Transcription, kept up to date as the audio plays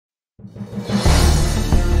Welcome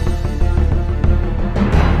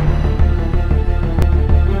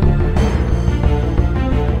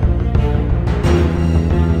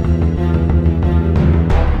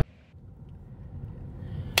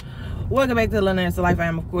back to Lenettes Life. I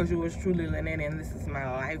am, of course, yours truly, Lynette, and this is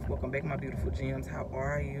my life. Welcome back, my beautiful gems. How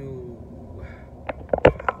are you?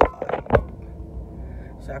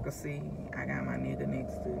 So I can see I got my nigga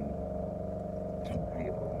next to me.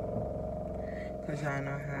 Because y'all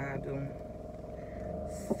know how I do.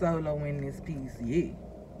 Solo in this piece. Yeah.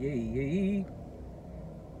 Here,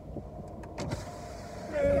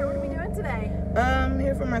 what are we doing today?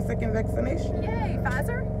 Here for my second vaccination. Yay,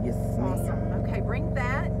 Pfizer? Yes, ma'am. Awesome. Okay, bring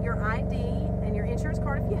that, your ID, and your insurance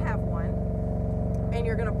card if you have one. And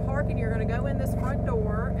you're going to park and you're going to go in this front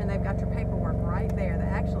door, and they've got your paperwork right there. They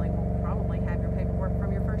actually will probably have your paperwork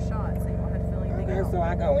from your first shot, so you won't have to fill anything out. So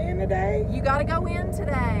I go in today? You got to go in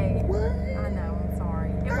today. What? I know, I'm sorry.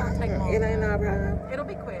 It won't take long. It ain't no problem. It'll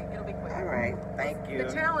be quick. It'll be quick. All right, thank you.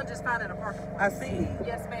 The challenge is finding a parking place. I see.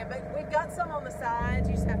 Yes, ma'am, but we've got some on the sides.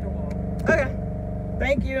 You just have to walk. Okay,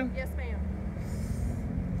 thank you. Yes, ma'am.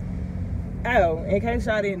 Oh, in case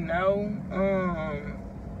y'all didn't know,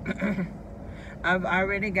 I've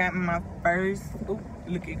already gotten my first. Oh,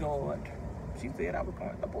 look at God. She said I was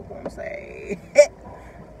going up on say.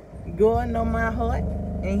 God know my heart,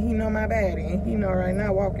 and He know my body, and He know right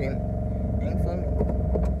now walking ain't for me.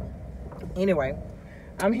 Anyway,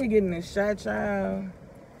 I'm here getting this shot, child,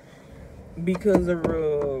 because of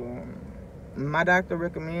my doctor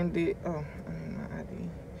recommended. Oh, I need my ID.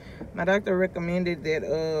 My doctor recommended that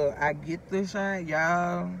I get the shot,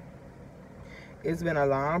 y'all. It's been a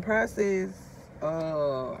long process.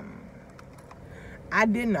 I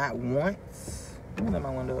did not want. Let me let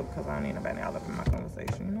my window up because I don't need nobody all up in my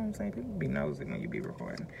conversation. You know what I'm saying? People be nosy when you be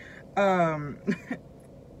recording.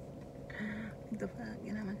 What the fuck?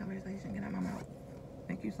 Get out of my conversation. Get out of my mouth.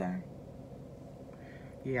 Thank you, sir.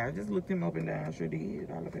 Yeah, I just looked him up and down. Sure did.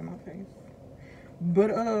 All up in my face.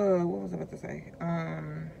 But what was I about to say? I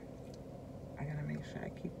gotta make sure I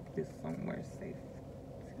keep this somewhere safe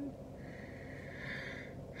too.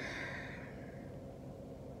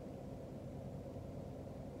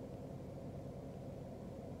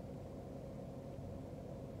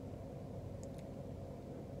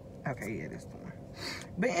 Okay, yeah, this one.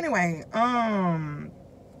 But anyway, I'm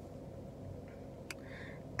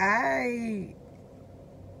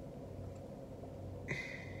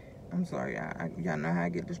sorry, y'all know how I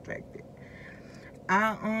get distracted.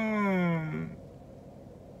 Oh,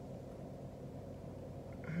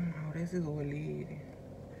 this is what lady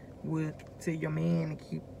would tell your man to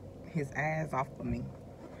keep his eyes off of me,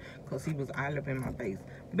 because he was all up in my face.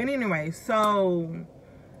 But anyway, so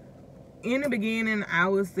in the beginning, I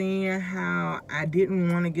was saying how I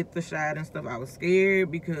didn't want to get the shot and stuff. I was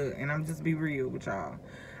scared because, and I'm just be real with y'all,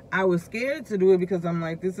 I was scared to do it because I'm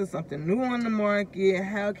like, this is something new on the market.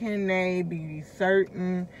 How can they be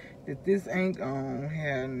certain that this ain't gonna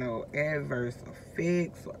have no adverse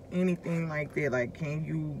effects or anything like that? Like, can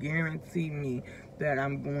you guarantee me that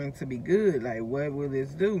I'm going to be good? Like, what will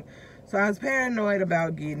this do? So I was paranoid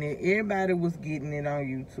about getting it. Everybody was getting it on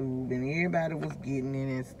YouTube, and everybody was getting it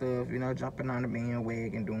and stuff, you know, jumping on the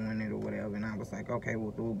bandwagon, doing it or whatever. And I was like, okay,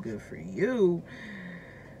 well, good for you,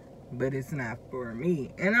 but it's not for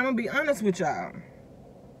me. And I'm gonna be honest with y'all.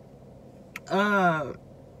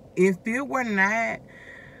 If it were not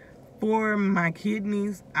for my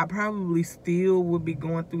kidneys, I probably still would be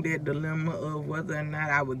going through that dilemma of whether or not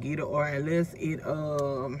I would get it, or unless it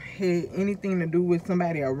had anything to do with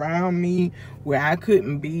somebody around me where I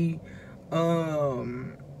couldn't be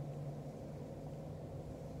around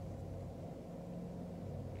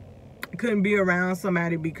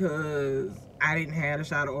somebody because I didn't have a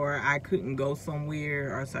shot, or I couldn't go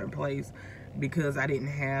somewhere or a certain place because I didn't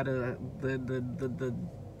have the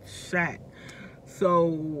shot.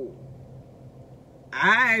 So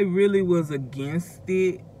I really was against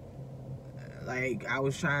it. Like, I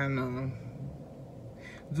was trying to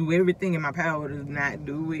do everything in my power to not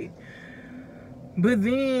do it. But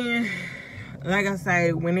then, like I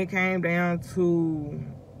said, when it came down to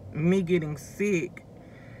me getting sick,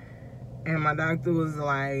 and my doctor was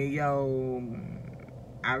like, yo,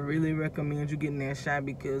 I really recommend you getting that shot,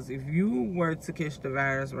 because if you were to catch the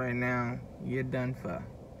virus right now, you're done for.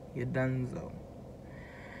 You're donezo.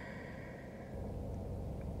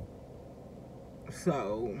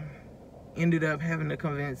 So, ended up having to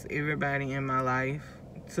convince everybody in my life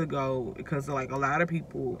to go, because like a lot of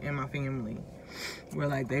people in my family were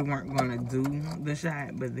like they weren't gonna do the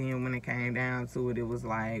shot, but then when it came down to it, it was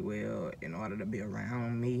like, well, in order to be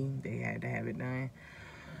around me, they had to have it done.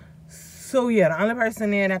 So yeah, the only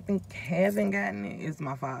person that I think hasn't gotten it is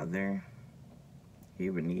my father. He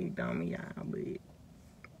reneged on me, y'all, but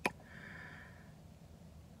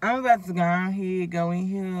I'm about to go on here, go in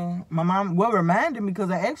here. My mom, what reminded me, because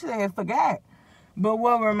I actually had forgot, but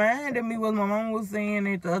what reminded me was my mom was saying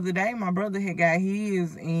that the other day my brother had got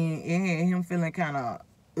his, and it had him feeling kind of,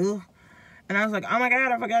 ugh. And I was like, oh my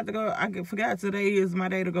God, I forgot to go. I forgot today is my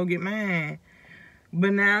day to go get mine.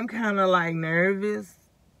 But now I'm kind of like nervous.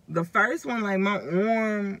 The first one, like my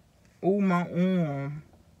arm, my arm.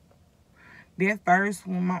 That first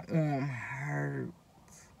one, my arm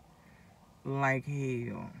hurts like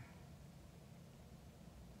hell.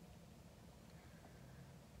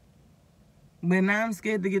 But now I'm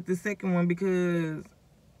scared to get the second one because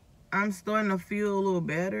I'm starting to feel a little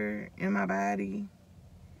better in my body.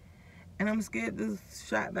 And I'm scared this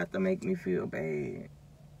shot about to make me feel bad.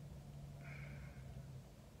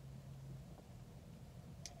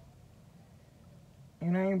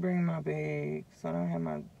 And I ain't bring my bag, so I don't have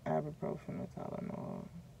my ibuprofen or Tylenol.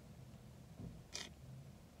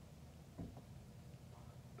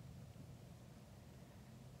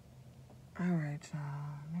 Alright, y'all.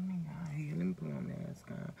 Let me go here. Let me put my mask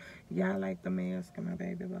on. Y'all like the mask in my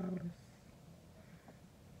baby bottles?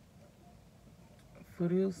 For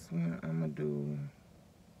this one, I'm going to do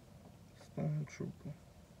Stormtrooper.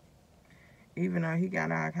 Even though he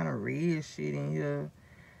got all kind of red shit in here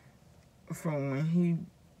from when he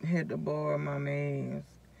had to borrow my mask.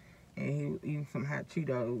 And he was eating some hot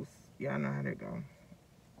Cheetos. Y'all know how that go.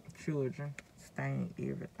 Children stain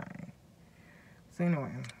everything. So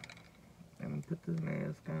anyway, let me put this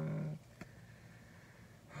mask on.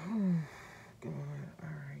 Oh, God.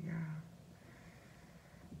 Alright, y'all.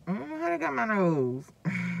 I don't know how they got my nose.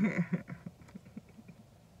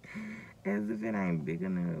 As if it ain't big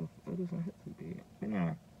enough. Oh, this one hits too big. But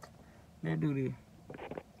anyway, let's do this.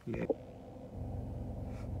 Yeah.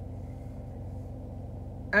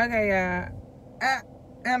 Okay, y'all.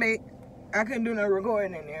 I'm big. I couldn't do no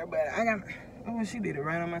recording in there, but I got. Oh, she did it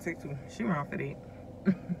right on my take too. She wrong for that.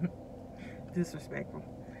 Disrespectful.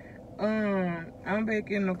 I'm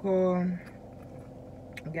back in the car.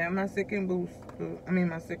 Got my second boost.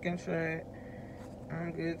 My second shot.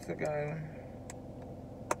 I'm good to go.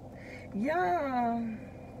 Yeah.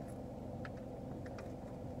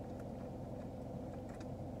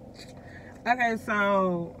 Okay,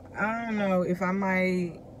 so I don't know if I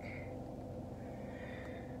might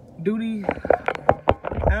do these.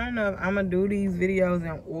 I don't know if I'm gonna do these videos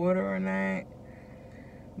in order or not.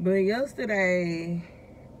 But yesterday,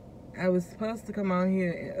 I was supposed to come on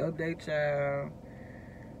here and update y'all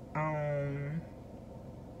on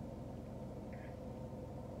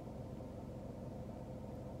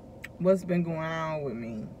what's been going on with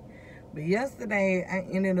me. But yesterday, I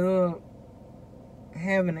ended up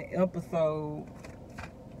having an episode.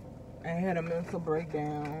 I had a mental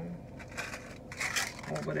breakdown.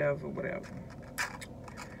 Or whatever.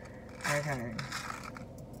 Okay.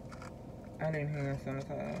 I didn't hear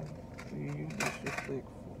sometimes. You disrespectful.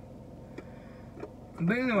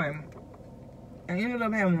 But anyway, I ended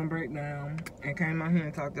up having a breakdown and came out here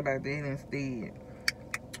and talked about that instead.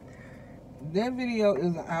 That video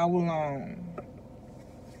is an hour long.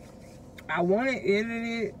 I want to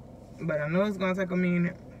edit it, but I know it's going to take a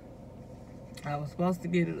minute. I was supposed to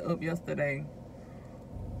get it up yesterday.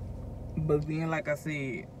 But then, like I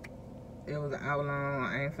said, it was an hour long.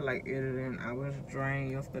 I ain't feel like editing. I was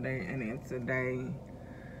drained yesterday, and then today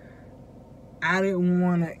I didn't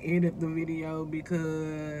want to edit the video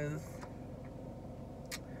because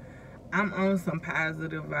I'm on some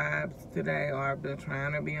positive vibes today, or I've been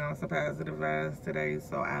trying to be on some positive vibes today.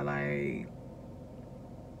 So I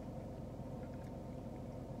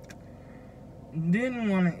didn't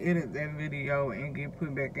want to edit that video and get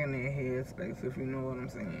put back in that headspace, if you know what I'm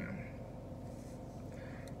saying.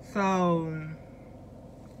 So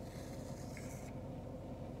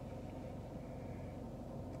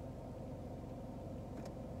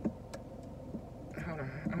hold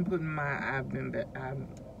on, I'm putting my I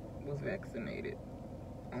was vaccinated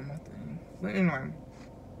on my thing. But anyway,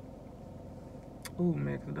 ooh,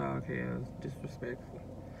 Max the dog has disrespectful.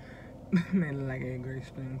 Made it like a great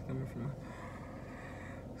strings coming from her.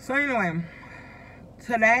 So anyway,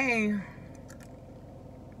 today,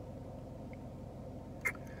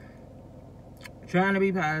 trying to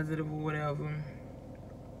be positive or whatever,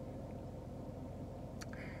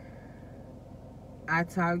 I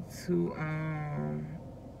talked to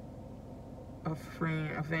a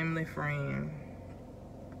family friend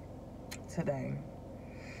today.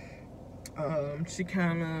 She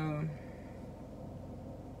kind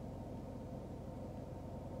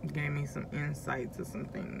of gave me some insight to some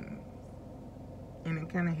things. And it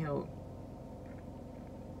kind of helped.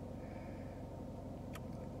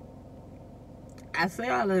 I say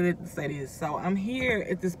all of it to say this. So I'm here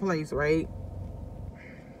at this place, right?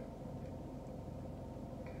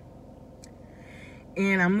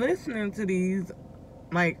 And I'm listening to these,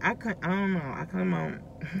 like, I don't know, I come on,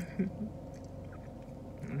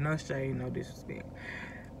 no shade, no disrespect,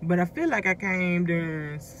 but I feel like I came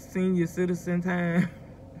during senior citizen time.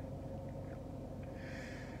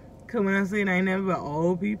 Cause when I say it ain't nothing but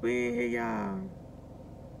old people in here, y'all,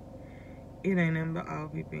 it ain't nothing but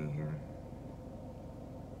old people in here.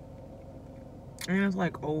 And it's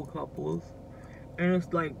like old couples, and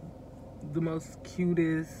it's like the most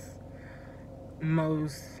cutest,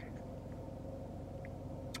 most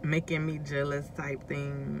making me jealous type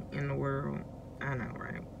thing in the world. I know,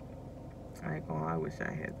 right? Like, oh, I wish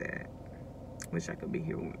I had that. Wish I could be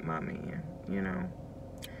here with my man, you know?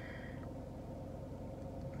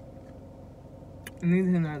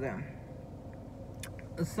 Neither nor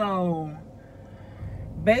that. So,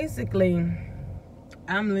 basically,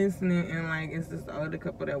 I'm listening, and like, it's this older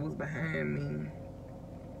couple that was behind me.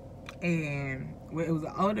 And well, it was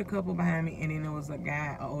an older couple behind me, and then there was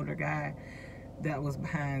an older guy that was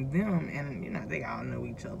behind them, and you know, they all know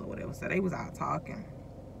each other, whatever. So they was out talking.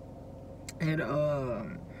 And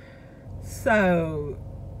so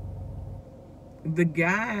the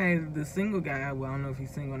guy, the single guy, well, I don't know if he's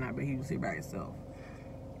single or not, but he was here by himself.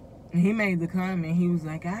 And he made the comment, he was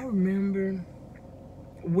like, I remember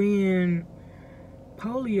when the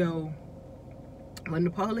polio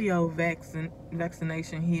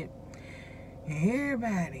vaccination hit, and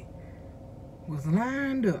everybody was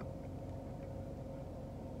lined up.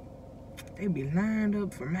 They'd be lined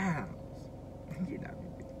up for miles, you know,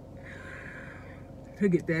 to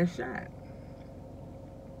get that shot.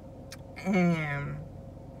 And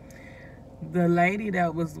the lady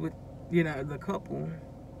that was with, you know, the couple,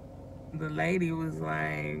 the lady was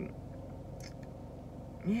like,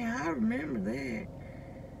 yeah, I remember that.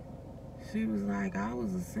 She was like, I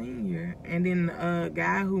was a senior. And then the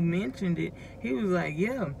guy who mentioned it, he was like,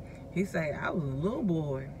 yeah. He said, I was a little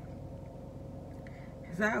boy.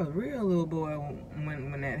 He said, I was a real little boy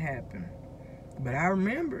when that happened. But I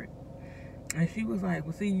remember it. And she was like,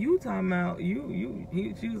 well, see, you talking about, she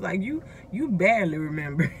was like, you barely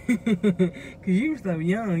remember. Because you were so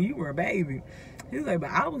young, you were a baby. He was like,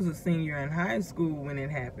 but I was a senior in high school when it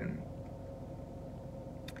happened.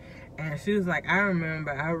 And she was like, I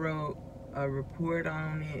remember I wrote a report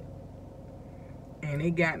on it, and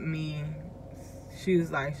it got me. She was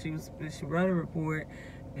like, she wrote a report,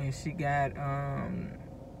 and she got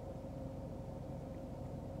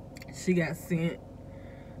sent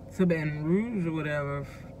to Baton Rouge or whatever,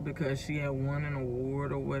 because she had won an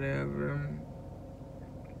award or whatever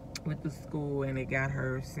with the school, and it got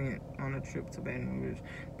her sent on a trip to Baton Rouge.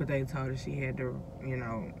 But they told her she had to, you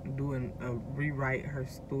know, rewrite her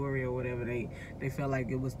story or whatever. They felt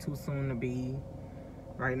like it was too soon to be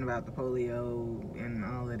writing about the polio and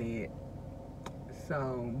all of that.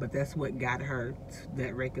 So, but that's what got her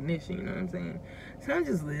that recognition, you know what I'm saying? So I'm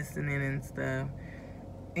just listening and stuff.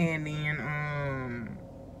 And then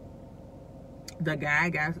the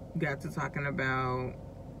guy got to talking about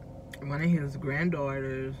one of his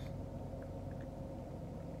granddaughters,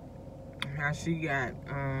 how she got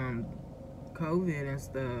COVID and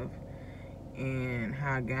stuff, and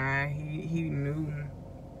how a guy, he knew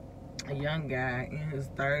a young guy in his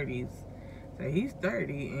 30s. So he's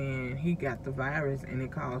 30 and he got the virus, and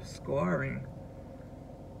it caused scarring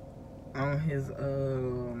on his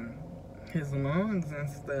lungs and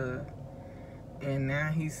stuff. And now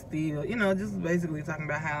he's still, you know, just basically talking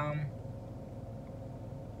about how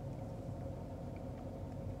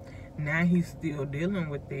now he's still dealing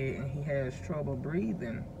with it, and he has trouble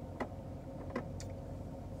breathing.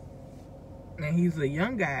 And he's a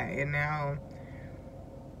young guy, and now,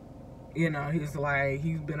 you know, he's like,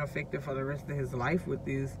 he's been affected for the rest of his life with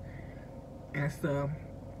this and stuff.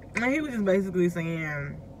 And he was just basically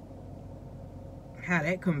saying how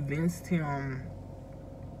that convinced him,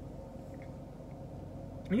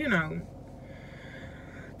 you know,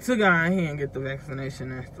 to go ahead and get the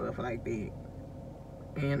vaccination and stuff like that.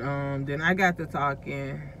 And then I got to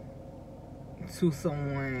talking to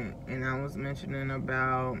someone, and I was mentioning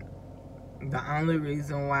about the only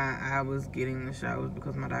reason why I was getting the shot was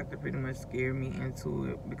because my doctor pretty much scared me into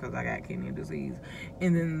it because I got kidney disease.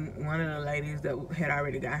 And then one of the ladies that had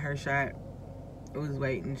already got her shot was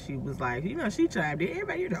waiting. She was like, you know, she chimed in.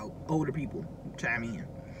 Everybody, you know, older people chime in.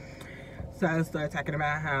 So I started talking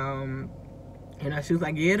about how And she was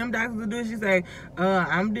like, yeah, them doctors will do it. She said,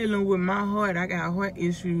 I'm dealing with my heart. I got heart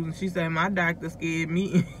issues. And she said, my doctor scared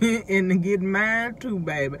me into getting mine too,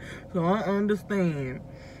 baby. So I understand,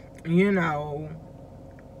 you know.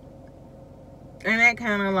 And that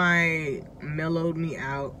kind of like mellowed me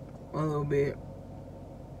out a little bit.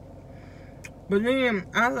 But then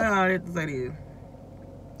I said all that to say this.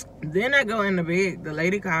 Then I go in the bed. The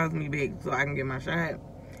lady calls me back so I can get my shot.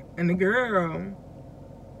 And the girl,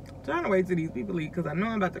 trying to wait till these people leave because I know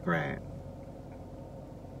I'm about to cry.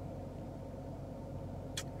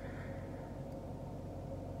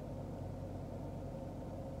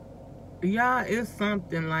 Y'all, it's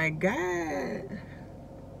something like God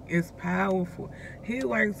is powerful. He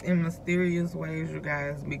works in mysterious ways, you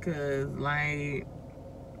guys, because like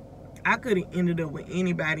I could have ended up with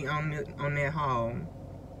anybody on that hall.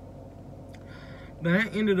 But I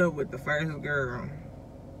ended up with the first girl.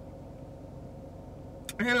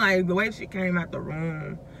 And like the way she came out the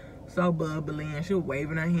room, so bubbly, and she was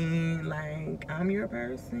waving her hand like, I'm your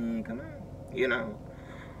person, come on, you know.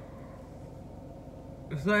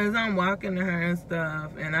 So as I'm walking to her and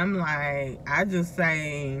stuff, and I'm like, I just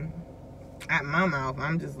say at my mouth,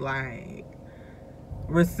 I'm just like,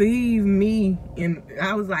 receive me in,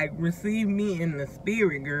 I was like, receive me in the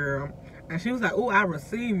spirit, girl. And she was like, oh, I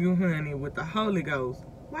receive you, honey, with the Holy Ghost.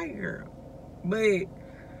 White girl. But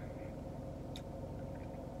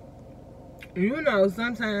you know,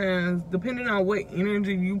 sometimes, depending on what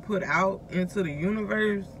energy you put out into the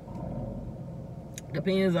universe,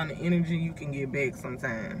 depends on the energy you can get back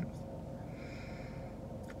sometimes.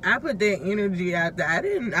 I put that energy out there.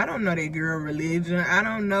 I don't know that girl religion. I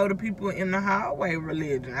don't know the people in the hallway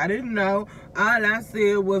religion. I didn't know. All I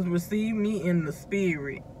said was receive me in the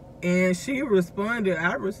spirit. And she responded,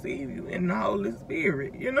 I receive you in the Holy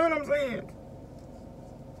Spirit. You know what I'm saying?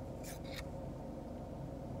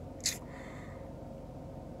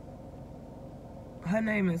 Her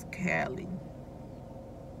name is Callie.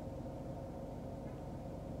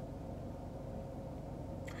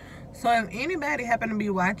 So if anybody happen to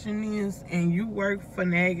be watching this and you work for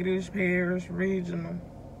Negative Regional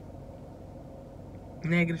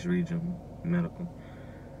Medical,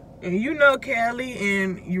 and you know Callie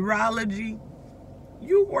in urology,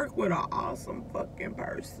 you work with an awesome fucking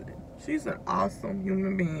person. She's an awesome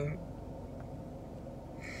human being.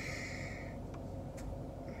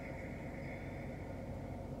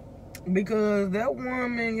 Because that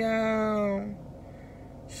woman, y'all,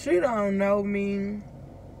 she don't know me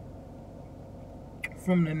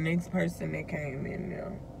from the next person that came in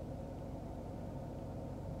there.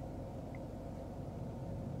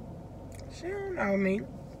 She don't know me.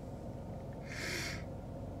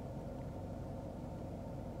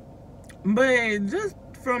 But just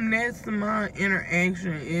from that small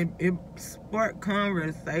interaction, it sparked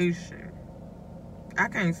conversation. I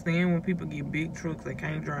can't stand when people get big trucks and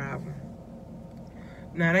can't drive them.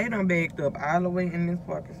 Now, they done backed up all the way in this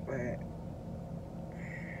parking spot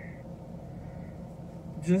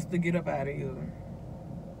just to get up out of here.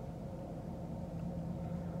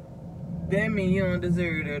 That means you don't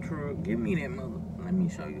deserve that truck. Give me that mother. Let me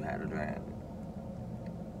show you how to drive it.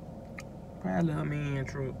 Probably a man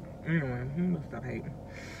truck. Anyway, he must stop hating.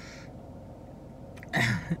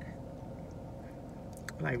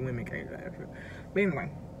 Like women can't drive truck. But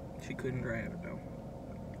anyway, she couldn't drive it though.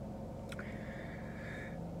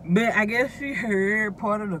 But I guess she heard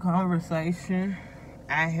part of the conversation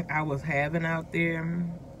I was having out there.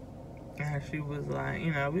 And she was like,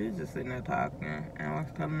 you know, we was just sitting there talking. And I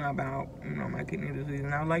was telling her about, you know, my kidney disease.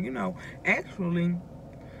 And I was like, you know, actually,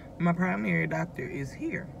 my primary doctor is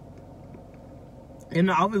here. In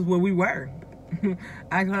the office where we were.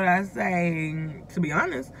 I say, to be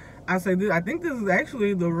honest, I think this is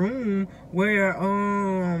actually the room where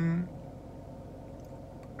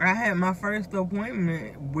I had my first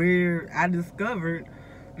appointment, where I discovered,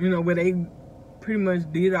 you know, where they pretty much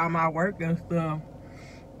did all my work and stuff.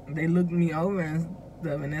 They looked me over and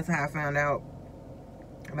stuff, and that's how I found out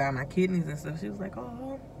about my kidneys and stuff. She was like,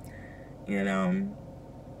 oh, you know.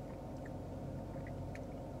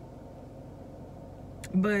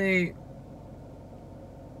 But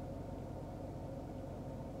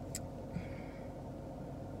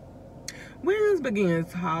we just began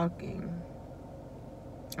talking.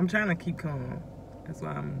 I'm trying to keep calm. That's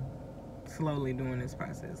why I'm slowly doing this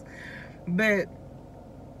process. But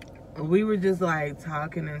we were just like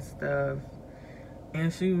talking and stuff.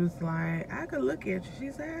 And she was like, I could look at you.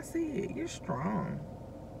 She said, I see it. You're strong.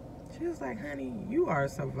 She was like, honey, you are a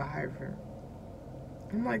survivor.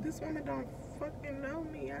 I'm like, this woman don't fucking know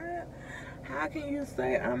me. How can you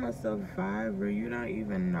say I'm a survivor? You don't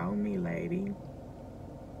even know me, lady.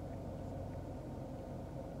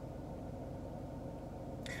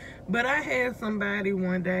 But I had somebody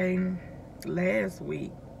one day last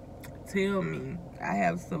week tell me I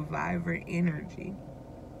have survivor energy.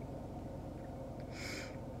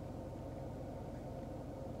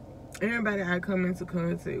 Everybody I come into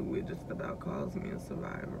contact with just about calls me a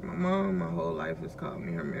survivor. My mom, my whole life, has called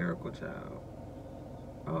me her miracle child.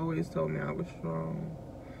 Always told me I was strong.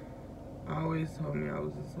 Always told me I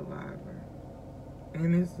was a survivor.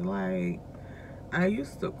 And it's like, I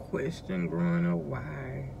used to question growing up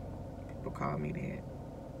why people call me that.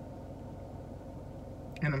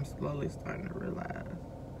 And I'm slowly starting to realize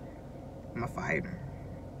I'm a fighter.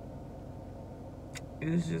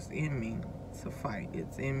 It's just in me to fight.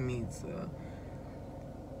 It's in me to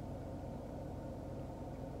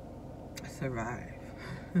survive.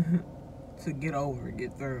 To get over,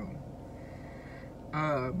 get through.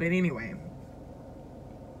 But anyway,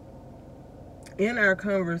 in our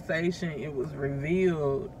conversation, it was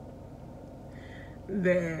revealed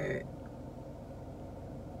that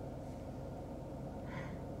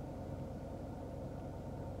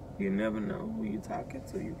you never know who you're talking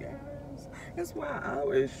to, you guys. That's why I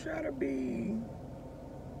always try to be.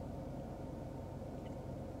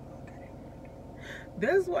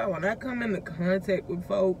 That's why when I come into contact with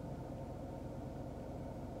folk,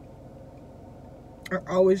 I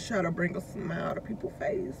always try to bring a smile to people's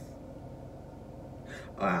face.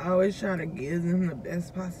 Or I always try to give them the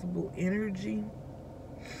best possible energy.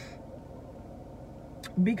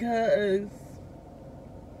 Because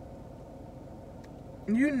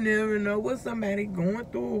you never know what somebody going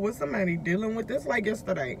through or what somebody dealing with. It's like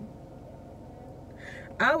yesterday.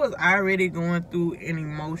 I was already going through an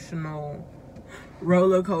emotional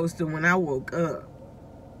roller coaster when I woke up.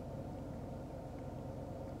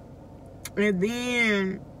 And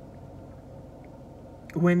then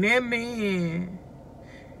when that man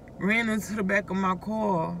ran into the back of my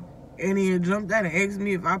car and he jumped out and asked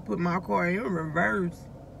me if I put my car in reverse,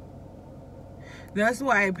 that's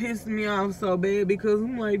why it pissed me off so bad, because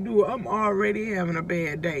I'm like, dude, I'm already having a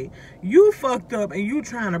bad day. You fucked up and you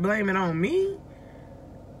trying to blame it on me?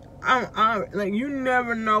 Like, you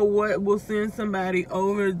never know what will send somebody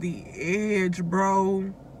over the edge,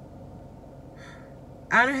 bro.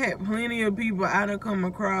 I done had plenty of people I done come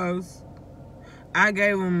across. I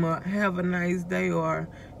gave them a have a nice day, or,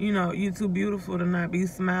 you know, you too beautiful to not be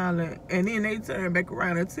smiling. And then they turn back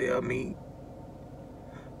around and tell me,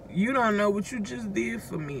 you don't know what you just did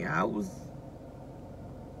for me. I was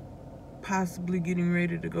possibly getting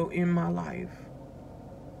ready to go end my life.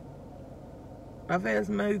 I've had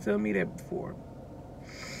somebody tell me that before.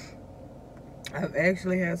 I've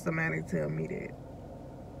actually had somebody tell me that.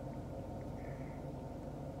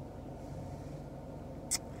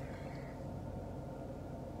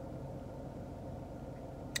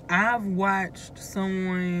 I've watched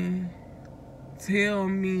someone tell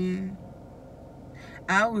me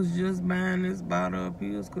I was just buying this bottle of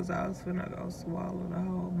pills because I was finna go swallow the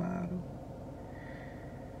whole bottle.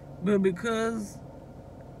 But because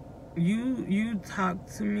you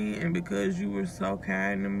talked to me and because you were so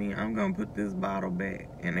kind to me, I'm gonna put this bottle back.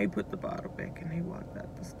 And they put the bottle back and they walked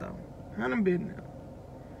out the store. I done been there.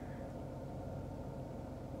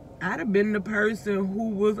 I'd have been the person who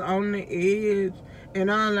was on the edge,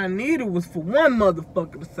 and all I needed was for one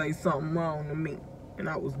motherfucker to say something wrong to me, and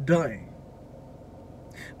I was done.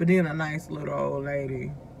 But then a nice little old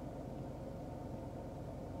lady,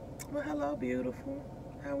 well, hello, beautiful.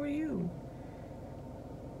 How are you?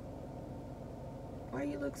 Why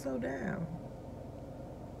you look so down?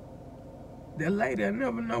 That lady, I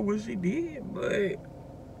never know what she did, but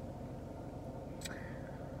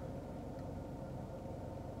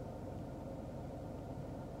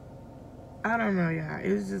I don't know, y'all.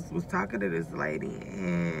 It just was talking to this lady,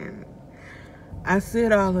 and I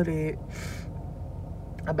said all of that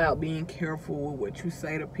about being careful with what you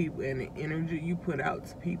say to people and the energy you put out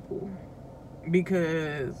to people,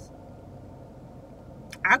 because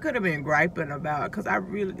I could have been griping about it, because I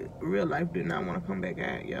really, real life, did not want to come back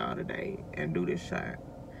at y'all today and do this shot.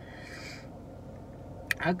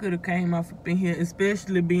 I could have came off up in here,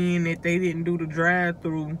 especially being that they didn't do the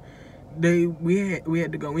drive-through. We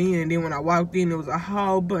had to go in, and then when I walked in, there was a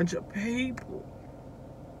whole bunch of people.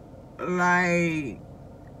 Like,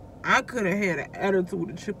 I could have had an attitude,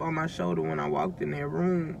 a chip on my shoulder when I walked in that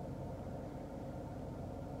room,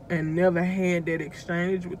 and never had that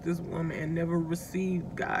exchange with this woman, and never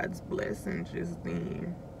received God's blessing just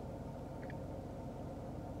then.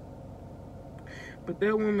 But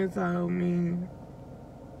that woman told me,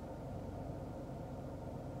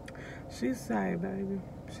 she said, baby,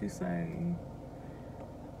 she said,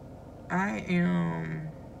 I am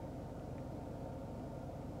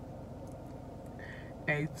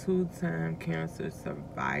a 2-time cancer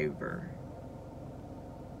survivor.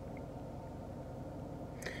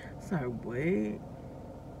 So what?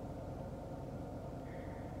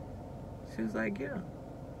 She was like, yeah.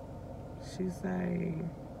 She say,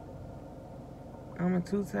 I'm a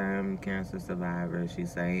 2-time cancer survivor. She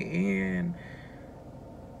say, and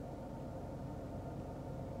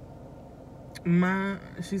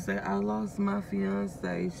she say, I lost my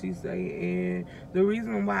fiance. She say, and the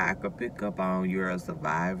reason why I could pick up on you're a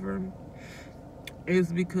survivor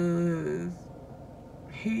is because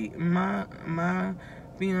my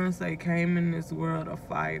fiance came in this world a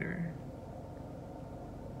fighter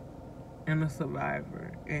and a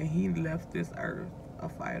survivor, and he left this earth a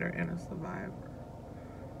fighter and a survivor.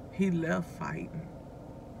 He left fighting,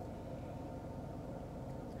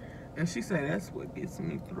 and she said that's what gets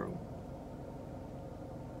me through.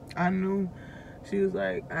 I knew, she was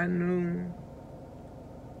like, I knew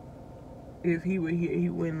if he were here, he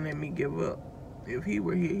wouldn't let me give up. If he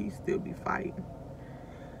were here, he'd still be fighting.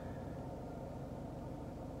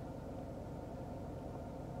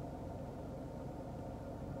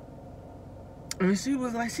 And she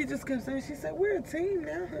was like, she just kept saying, she said, we're a team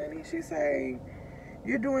now, honey. She said,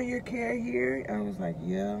 you're doing your care here. I was like,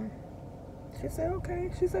 yeah. She said,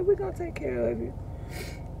 okay. She said, we're going to take care of you.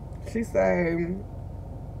 She said,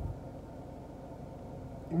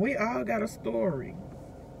 we all got a story.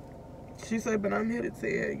 She said, but I'm here to tell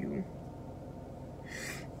you,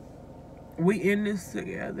 we in this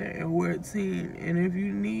together and we're a team. And if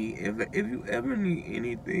you ever need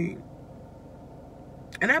anything,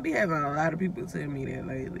 and I be having a lot of people tell me that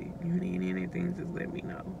lately, you need anything, just let me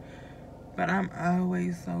know. But I'm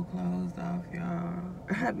always so closed off, y'all.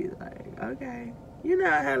 I be like, okay. You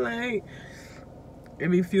know how, like, it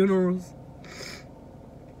be funerals,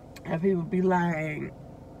 and people be like,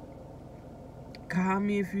 call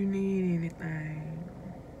me if you need anything.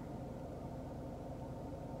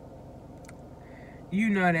 You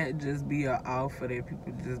know that just be an offer that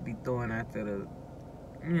people just be throwing out to the,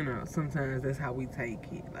 you know, sometimes that's how we take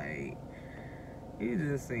it. Like, you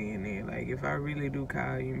just saying that. Like, if I really do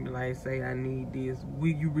call you and be like, say I need this, will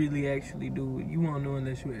you really actually do it? You won't know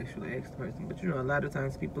unless you actually ask the person. But, you know, a lot of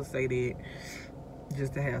times people say that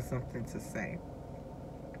just to have something to say.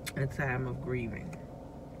 A time of grieving.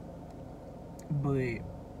 But,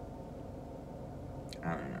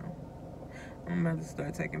 I don't know. I'm about to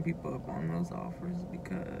start taking people up on those offers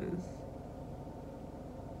because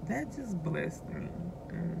that just blessed me.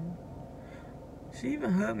 And she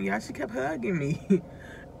even hugged me. Y'all, she kept hugging me.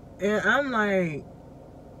 And I'm like,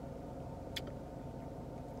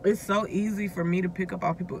 it's so easy for me to pick up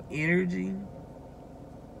on people's energy.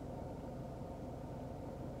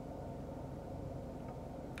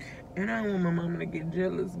 And I don't want my mama to get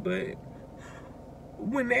jealous, but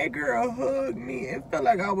when that girl hugged me, it felt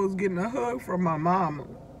like I was getting a hug from my mama.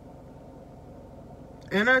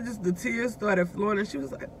 And the tears started flowing, and she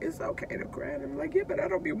was like, it's okay to cry. And I'm like, yeah, but I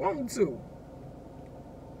don't be wanting to.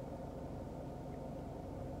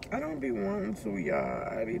 I don't be wanting to,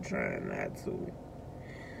 y'all. I be trying not to.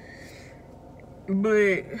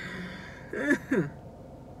 But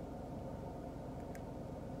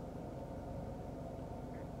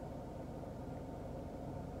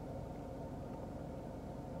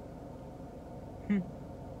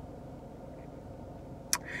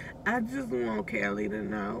I just want Kelly to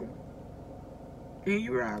know, in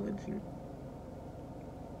urology,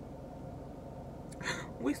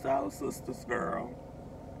 we soul sisters, girl,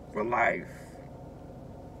 for life.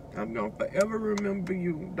 I'm gonna forever remember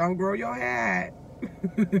you. Don't grow your hair.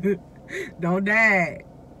 Don't die.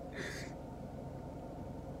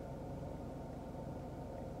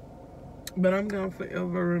 But I'm gonna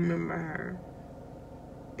forever remember her.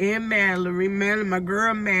 And Mallory, my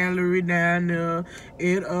girl Mallory down there at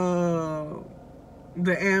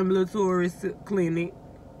the ambulatory clinic.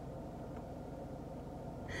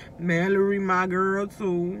 Mallory, my girl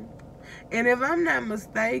too. And if I'm not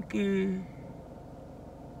mistaken,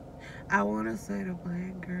 I want to say the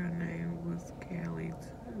black girl name was Kelly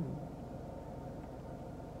too.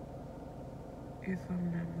 If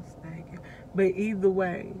I'm not mistaken. But either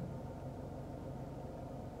way,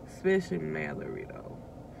 especially Mallory though.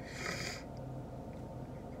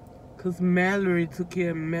 Because Mallory took care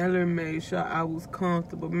of me. Mallory made sure I was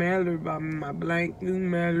comfortable. Mallory bought me my blankets.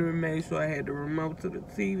 Mallory made sure I had the remote to the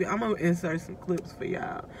TV. I'm going to insert some clips for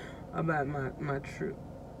y'all about my trip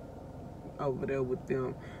over there with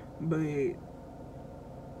them. But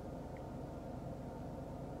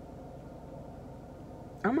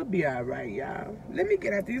I'm going to be alright, y'all. Let me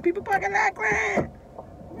get out these people parking lot crying.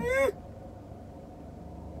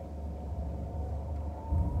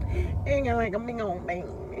 Acting like a big old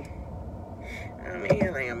baby. I'm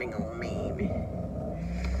acting like a big old baby.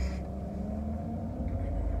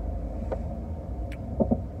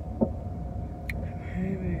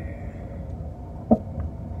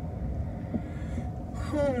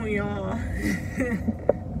 Oh, y'all.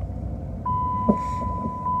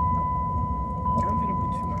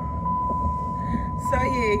 So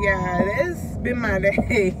yeah, y'all, that's been my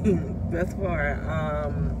day thus far.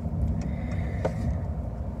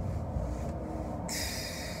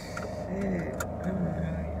 Shit.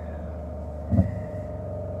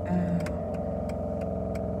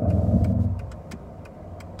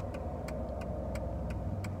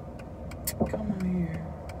 Come on here.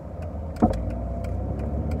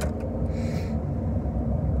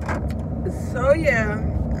 So yeah,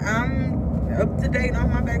 I'm up to date on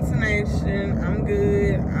my vaccination. I'm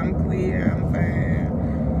good. I'm clear. I'm fine.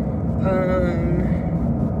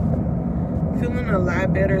 Feeling a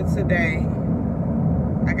lot better today.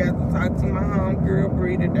 I got to talk to my homegirl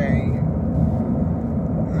Bree today.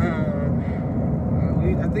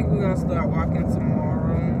 I think we're gonna start walking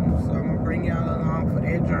tomorrow, so I'm gonna bring y'all along for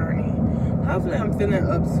that journey. Hopefully, I'm feeling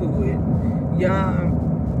up to it, y'all.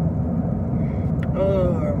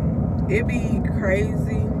 It be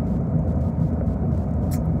crazy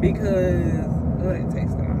because it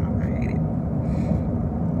tastes good. I hate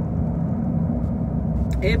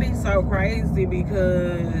it. It be so crazy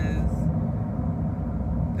because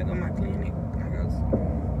look at my clinic.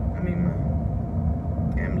 My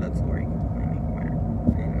ambulatory clinic.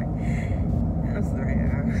 Anyway, I'm sorry,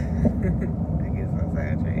 y'all. I guess I'm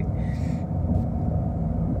sidetracked.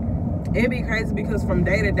 It be crazy because from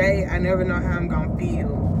day to day, I never know how I'm gonna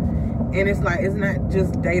feel. And it's like, it's not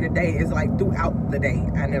just day to day, it's like throughout the day.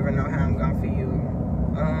 I never know how I'm gonna feel.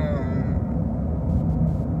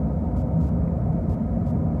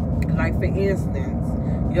 Like for instance,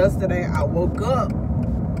 yesterday I woke up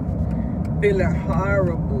feeling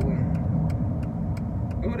horrible.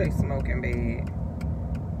 Oh, they smoking bad.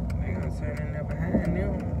 They gonna turn in there behind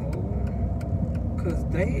them. Ooh. Cause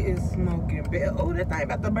they is smoking bad. Oh, that thing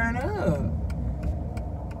about to burn up.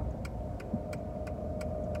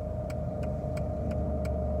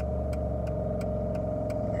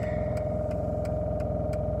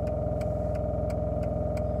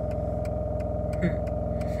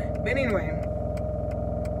 But anyway,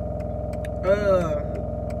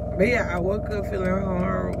 but yeah, I woke up feeling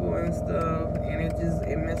horrible and stuff, and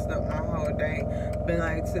it messed up my whole day. But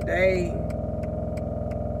like today,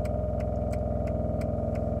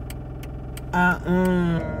 I'm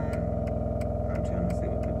trying to see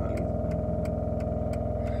what the police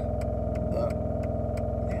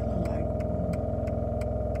they look like.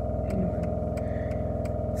 Anyway,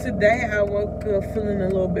 today I woke up feeling a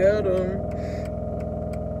little better.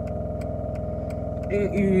 It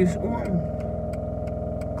is the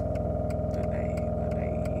day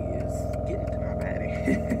is getting to my body.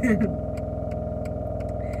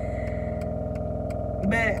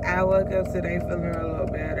 But I woke up today feeling a little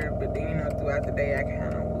better, but then throughout the day I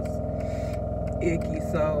kind of was icky,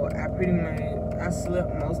 so I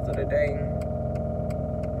slept most of the day,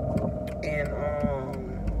 and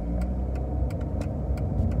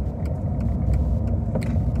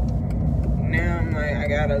now I'm like, I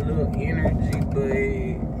got a little energy, but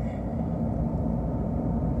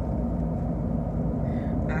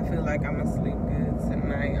I feel like I'm gonna sleep good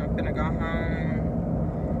tonight. I'm gonna go home.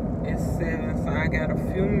 It's 7, so I got a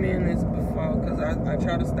few minutes before, because I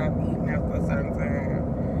try to stop eating after a certain time,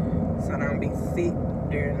 so I don't be sick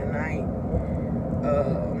during the night.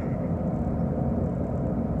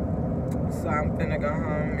 So I'm finna go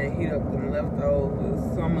home and heat up them leftovers,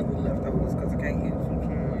 some of the leftovers, because I can't eat too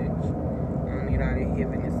much. I don't need all that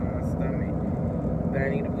heaviness on my stomach. But I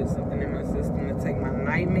need to put something in my system to take my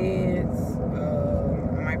night meds.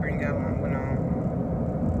 I might bring y'all along when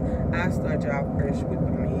I start y'all fresh with the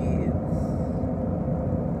meds.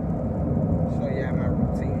 Show y'all my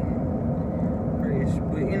routine fresh.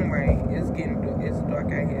 But anyway, it's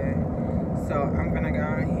dark out here. So I'm gonna go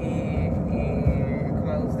ahead and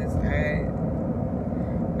close this ad.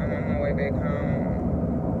 I'm on my way back home.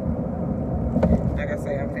 Like I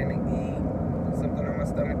say, I'm finna eat something on my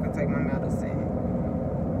stomach to take my medicine,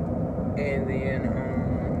 and then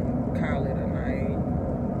call it a night,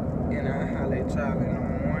 and I'll holler at y'all in the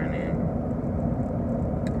morning.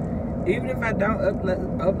 Even if I don't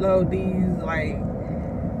upload these like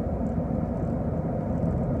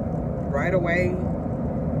right away,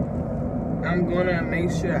 I'm gonna make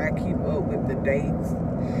sure I keep up with the dates,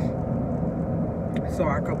 so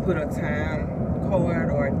I could put a time card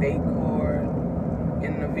or a date card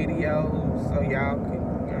in the video, so y'all could,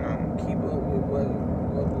 keep up with what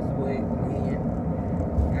was what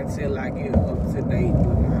when until I get up to date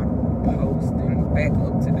with my posting, back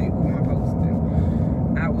up to date with my posting.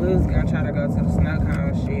 I was gonna try to go to the snow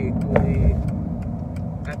cone shit, but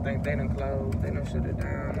I think they done closed. They done shut it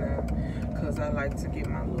down now. Cause I like to get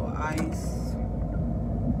my little ice.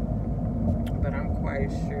 But I'm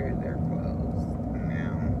quite sure they're closed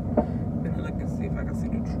now. Gonna look and see if I can see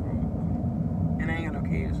the trunk. And I ain't got no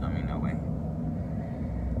kids, so I mean no way.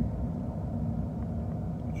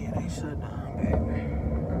 Yeah, they shut down, baby. I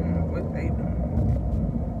don't know what they doing.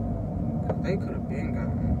 Cause they could have been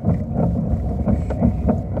gone.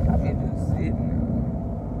 They just sitting there.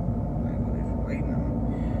 Like, what is you waiting on?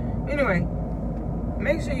 Anyway,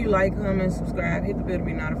 make sure you like, comment, subscribe, hit the bell to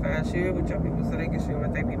be notified, share with your people so they can share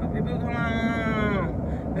with their people. People, come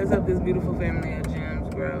on. Let's help this beautiful family of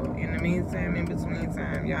gems grow. In the meantime, in between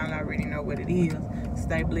time, y'all already know what it is.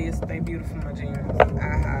 Stay blessed, stay beautiful, my gems.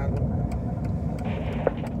 I holla.